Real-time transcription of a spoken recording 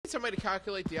somebody to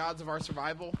calculate the odds of our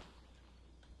survival?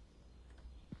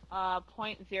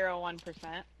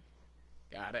 0.01%.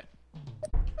 Got it.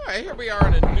 Alright, here we are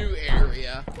in a new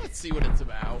area. Let's see what it's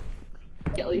about.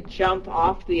 Immediately jump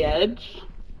off the edge.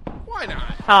 Why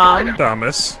not? Tom. Why not?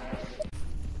 Thomas.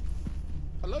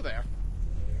 Hello there.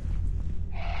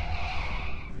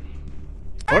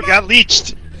 What got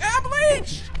leeched? I'm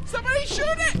leeched! Somebody shoot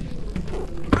it!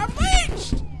 I'm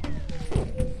leeched!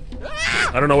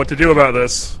 Ah! I don't know what to do about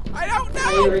this. I don't know!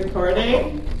 Are you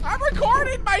recording? I'm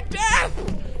recording my death!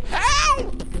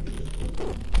 Help!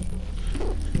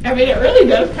 I mean, it really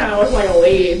does kind of look like a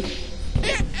leech.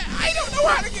 I don't know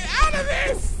how to get out of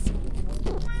this!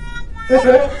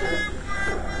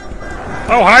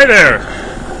 Oh, hi there!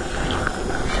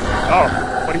 Oh,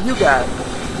 what do you got?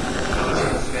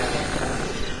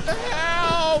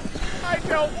 Help! I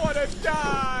don't want to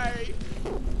die!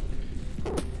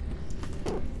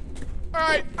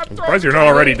 Alright, I'm throwing. Surprised you're not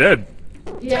already dead.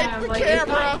 Yeah, Take the like,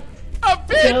 camera! it's not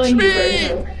Avenge killing you me!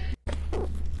 very much.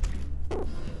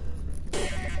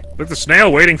 There's a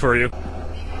snail waiting for you.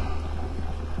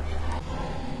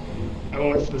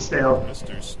 Oh, it's the snail.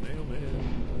 Mr.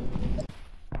 Snailman.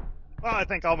 Well, I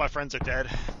think all my friends are dead.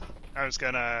 I was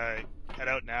gonna head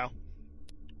out now.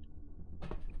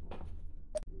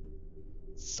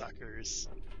 Suckers.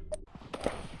 I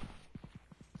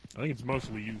think it's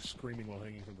mostly you screaming while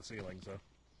hanging from the ceiling, so.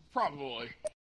 Probably.